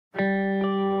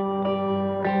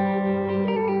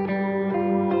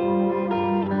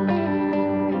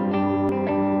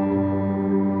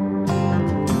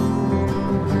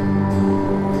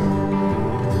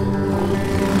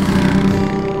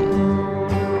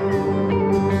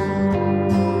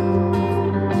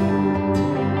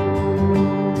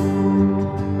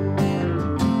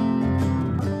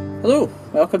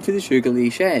welcome to the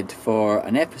Shoogly Shed for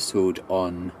an episode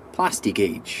on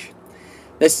Plastiguage.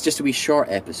 This is just a wee short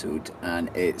episode and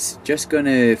it's just going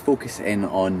to focus in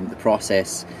on the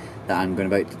process that I'm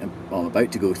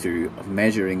about to go through of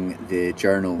measuring the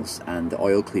journals and the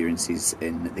oil clearances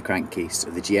in the crankcase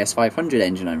of the GS500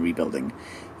 engine I'm rebuilding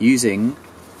using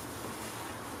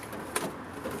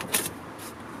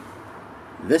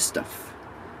this stuff.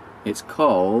 It's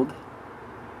called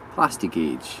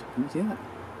Plastigage. Can you see that?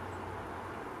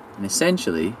 And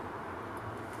essentially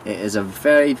it is a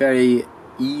very, very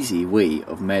easy way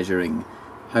of measuring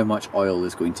how much oil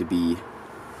is going to be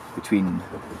between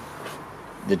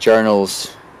the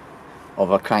journals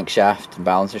of a crankshaft and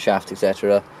balancer shaft,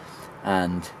 etc.,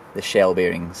 and the shell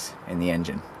bearings in the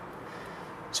engine.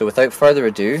 So without further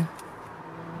ado,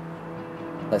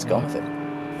 let's go on with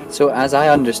it. So as I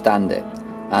understand it,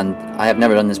 and I have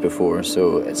never done this before,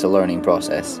 so it's a learning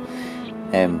process,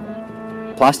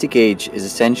 Plastigage is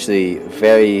essentially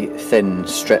very thin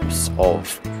strips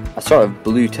of a sort of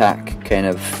blue tack kind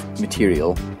of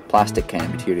material, plastic kind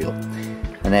of material,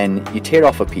 and then you tear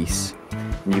off a piece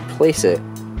and you place it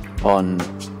on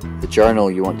the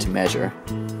journal you want to measure.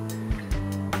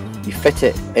 You fit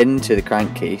it into the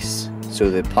crankcase so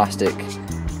the plastic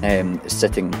is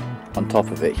sitting on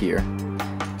top of it here,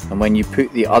 and when you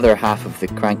put the other half of the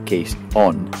crankcase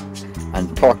on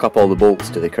and torque up all the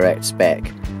bolts to the correct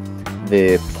spec,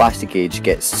 the Plastigage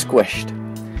gets squished.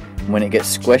 And when it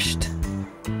gets squished,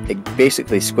 it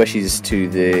basically squishes to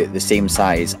the same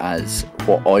size as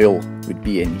what oil would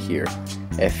be in here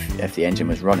if the engine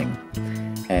was running.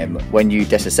 When you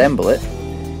disassemble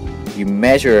it, you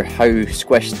measure how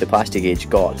squished the Plastigage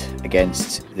got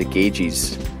against the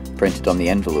gauges printed on the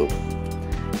envelope,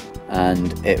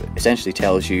 and it essentially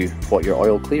tells you what your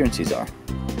oil clearances are.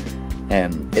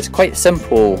 It's quite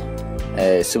simple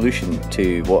solution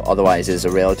to what otherwise is a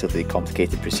relatively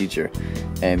complicated procedure.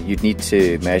 You'd need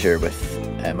to measure with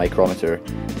a micrometer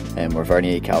or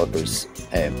vernier calipers.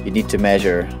 You need to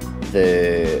measure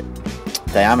the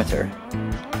diameter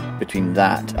between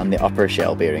that and the upper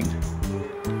shell bearing,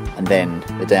 and then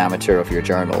the diameter of your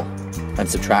journal, and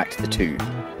subtract the two,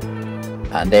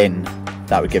 and then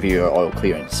that would give you your oil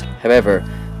clearance. However,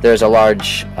 there's a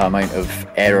large amount of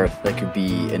error that could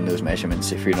be in those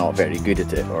measurements if you're not very good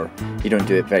at it, or you don't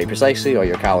do it very precisely, or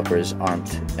your calipers aren't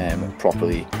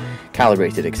properly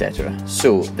calibrated, etc.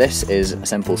 So this is a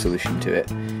simple solution to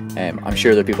it. I'm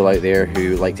sure there are people out there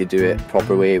who like to do it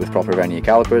proper way with proper vernier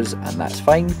calipers, and that's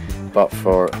fine, but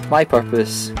for my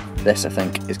purpose, this I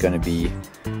think is going to be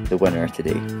the winner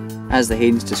today. As the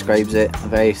Haynes describes it, a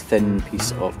very thin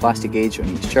piece of Plastigage on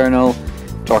each journal.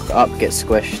 Torque it up, gets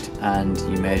squished, and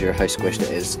you measure how squished it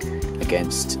is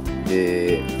against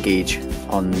the gauge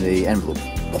on the envelope.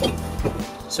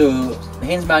 So the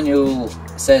Haynes manual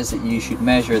says that you should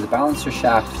measure the balancer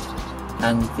shaft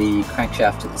and the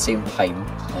crankshaft at the same time,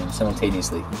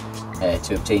 simultaneously,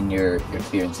 to obtain your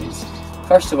clearances.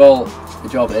 First of all, the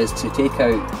job is to take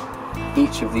out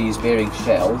each of these bearing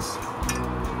shells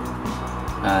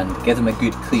and give them a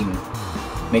good clean.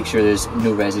 Make sure there's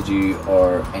no residue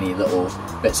or any little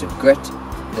bits of grit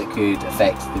that could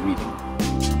affect the reading.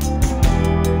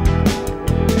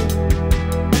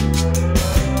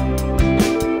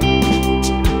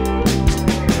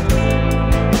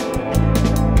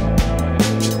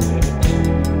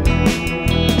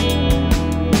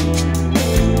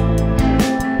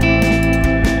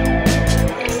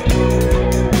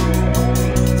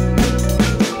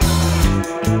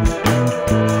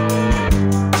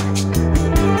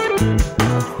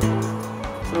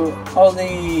 All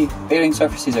the bearing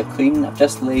surfaces are clean. I've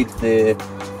just laid the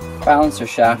balancer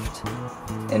shaft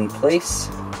in place,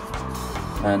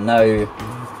 and now in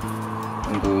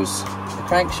goes the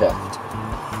crankshaft.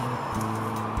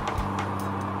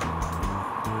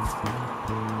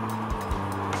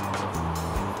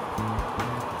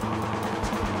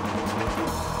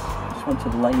 Just want to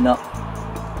line up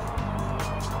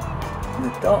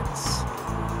the dots.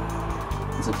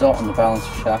 There's a dot on the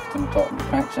balancer shaft and a dot on the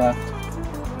crankshaft.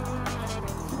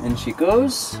 In she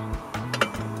goes.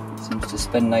 Seems to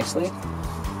spin nicely.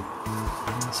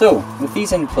 So, with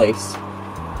these in place,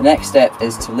 the next step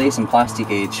is to lay some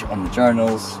Plastigage on the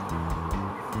journals,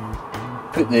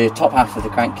 put the top half of the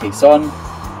crankcase on,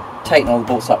 tighten all the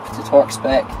bolts up to torque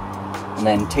spec, and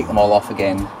then take them all off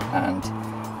again and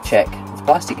check the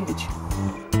Plastigage.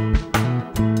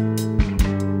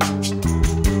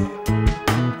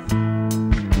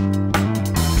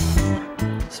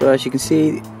 So as you can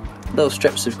see, little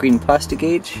strips of green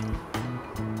Plastigage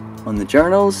on the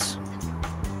journals.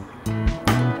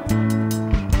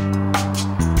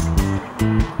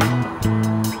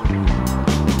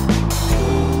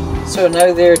 So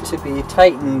now they're to be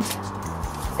tightened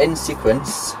in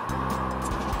sequence,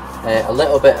 a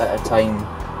little bit at a time,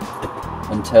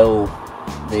 until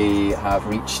they have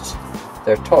reached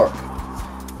their torque,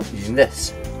 using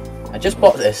this. I just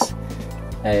bought this.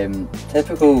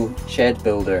 Typical shed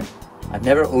builder. I've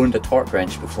never owned a torque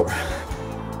wrench before,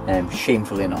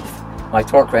 shamefully enough. My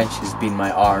torque wrench has been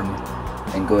my arm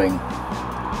and going,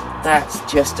 that's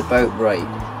just about right,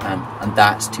 and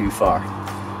that's too far.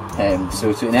 So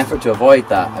in an effort to avoid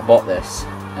that, I bought this.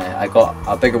 I got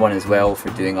a bigger one as well for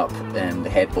doing up the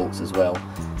head bolts as well.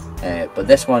 But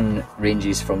this one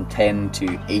ranges from 10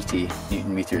 to 80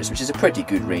 Newton meters, which is a pretty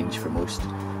good range for most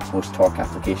torque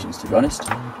applications, to be honest.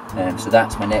 So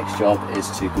that's my next job, is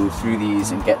to go through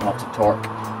these and get them up to torque.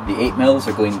 The 8 mils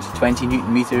are going to 20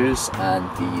 Newton meters, and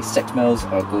the 6 mils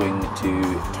are going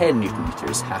to 10 Newton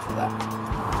meters, half of that.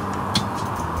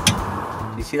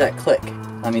 Do you see that click?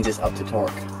 That means it's up to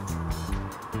torque.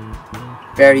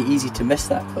 Very easy to miss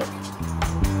that click.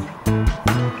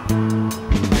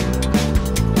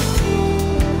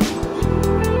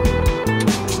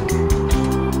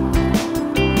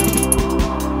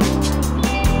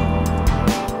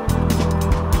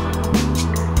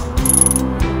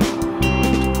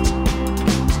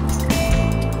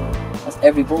 That's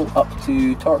every bolt up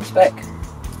to torque spec.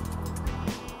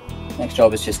 Next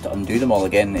job is just to undo them all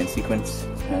again in sequence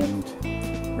and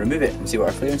remove it and see what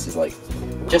our clearance is like.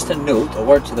 Just a note, a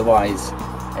word to the wise,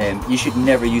 you should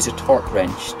never use a torque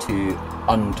wrench to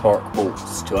untorque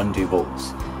bolts, to undo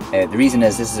bolts. The reason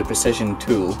is this is a precision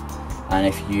tool, and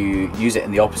if you use it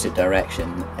in the opposite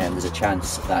direction, there's a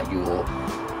chance that you'll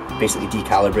basically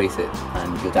decalibrate it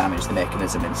and you'll damage the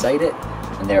mechanism inside it,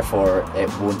 and therefore it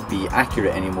won't be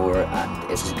accurate anymore and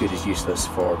it's as good as useless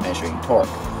for measuring torque.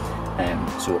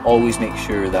 So always make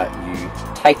sure that you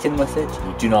tighten with it,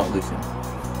 you do not loosen.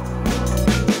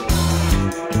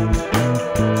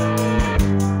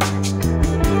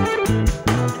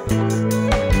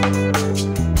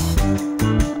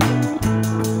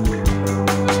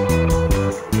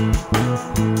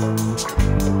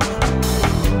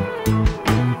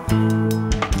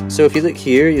 So if you look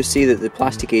here, you'll see that the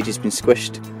Plastigage has been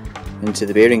squished into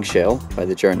the bearing shell by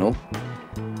the journal.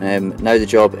 Now the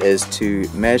job is to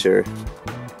measure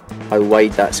how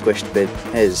wide that squished bit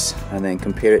is and then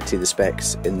compare it to the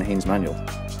specs in the Haynes manual.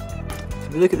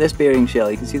 If you look at this bearing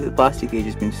shell, you can see that the Plastigage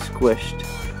has been squished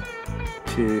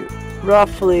to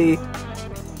roughly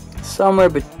somewhere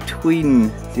between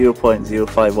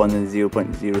 0.051 and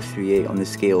 0.038 on the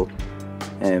scale.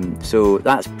 So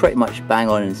that's pretty much bang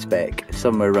on in spec,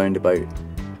 somewhere around about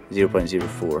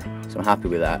 0.04, so I'm happy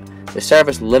with that. The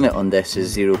service limit on this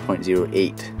is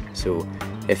 0.08, so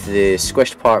if the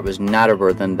squished part was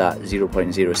narrower than that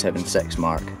 0.076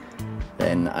 mark,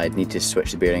 then I'd need to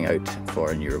switch the bearing out for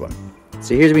a newer one.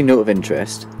 So here's a wee note of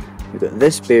interest. We've got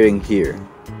this bearing here,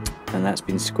 and that's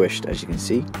been squished, as you can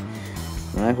see.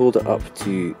 When I hold it up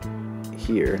to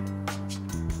here,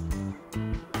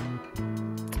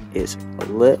 it's a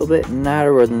little bit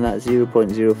narrower than that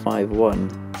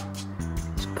 0.051.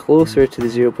 It's closer to the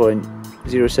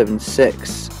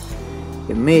 0.076.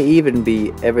 It may even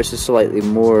be ever so slightly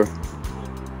more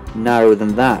narrow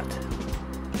than that.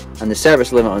 And the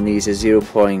service limit on these is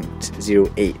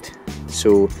 0.08.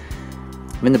 So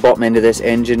I'm in the bottom end of this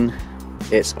engine.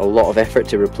 It's a lot of effort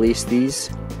to replace these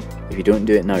if you don't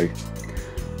do it now.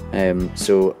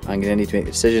 So I'm going to need to make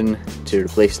the decision to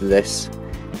replace this.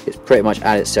 It's pretty much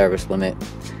at its service limit.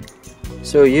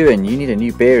 So Ewan, you need a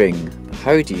new bearing.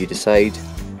 How do you decide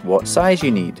what size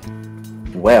you need?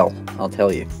 Well, I'll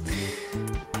tell you.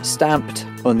 Stamped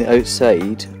on the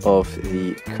outside of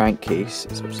the crankcase,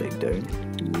 it's upside down,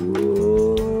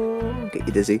 whoa, get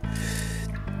you dizzy,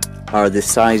 are the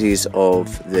sizes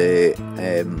of the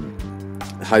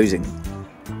housing.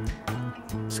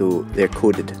 So they're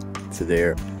coded. So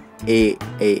they're A,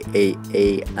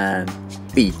 and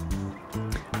B.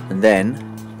 And then,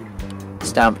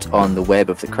 stamped on the web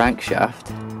of the crankshaft,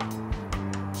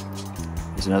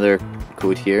 there's another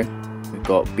code here. We've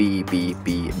got B, B,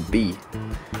 B, and B.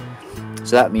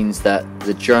 So that means that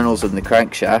the journals on the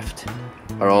crankshaft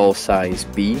are all size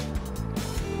B,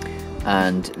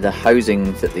 and the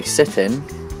housing that they sit in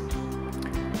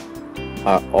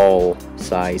are all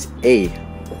size A.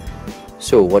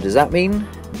 So what does that mean?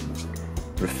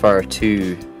 Refer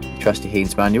to the trusty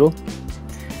Haynes manual.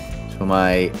 So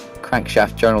my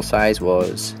crankshaft journal size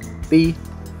was B,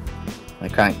 my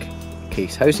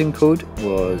crankcase housing code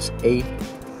was A,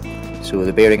 so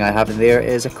the bearing I have in there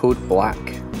is a code black.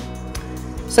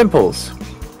 Simples.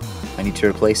 I need to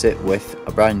replace it with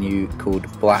a brand new code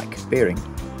black bearing.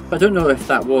 But I don't know if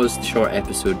that was the short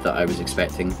episode that I was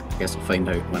expecting. I guess I'll find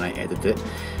out when I edit it.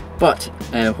 But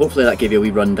hopefully that gave you a wee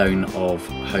rundown of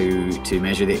how to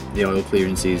measure the oil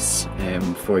clearances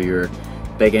for your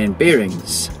big end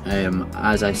bearings.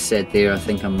 As I said there, I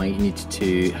think I might need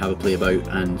to have a play about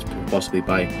and possibly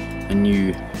buy a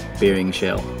new bearing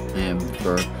shell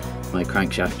for my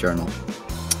crankshaft journal.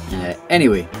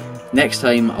 Anyway, next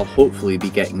time I'll hopefully be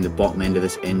getting the bottom end of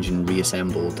this engine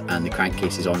reassembled and the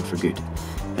crankcase is on for good.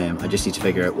 I just need to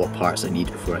figure out what parts I need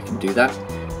before I can do that.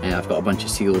 I've got a bunch of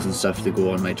seals and stuff to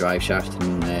go on my drive shaft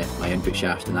and my input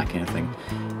shaft and that kind of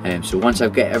thing. So once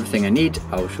I've got everything I need,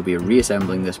 I shall be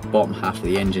reassembling this bottom half of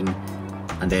the engine,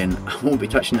 and then I won't be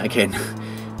touching it again.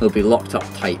 It'll be locked up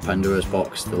tight, Pandora's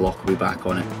box, the lock will be back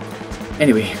on it.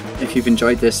 Anyway, if you've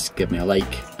enjoyed this, give me a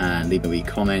like and leave me a wee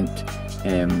comment.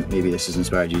 Maybe this has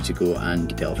inspired you to go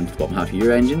and delve into the bottom half of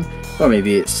your engine, or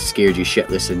maybe it's scared you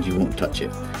shitless and you won't touch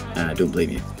it. I don't blame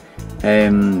you.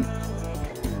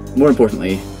 More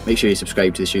importantly, make sure you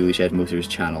subscribe to the Shoogly Shed Motors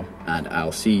channel, and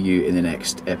I'll see you in the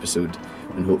next episode,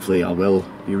 and hopefully I will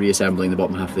be reassembling the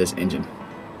bottom half of this engine.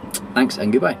 Thanks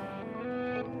and goodbye.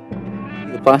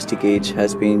 The Plastigage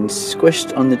has been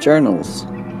squished on the journals.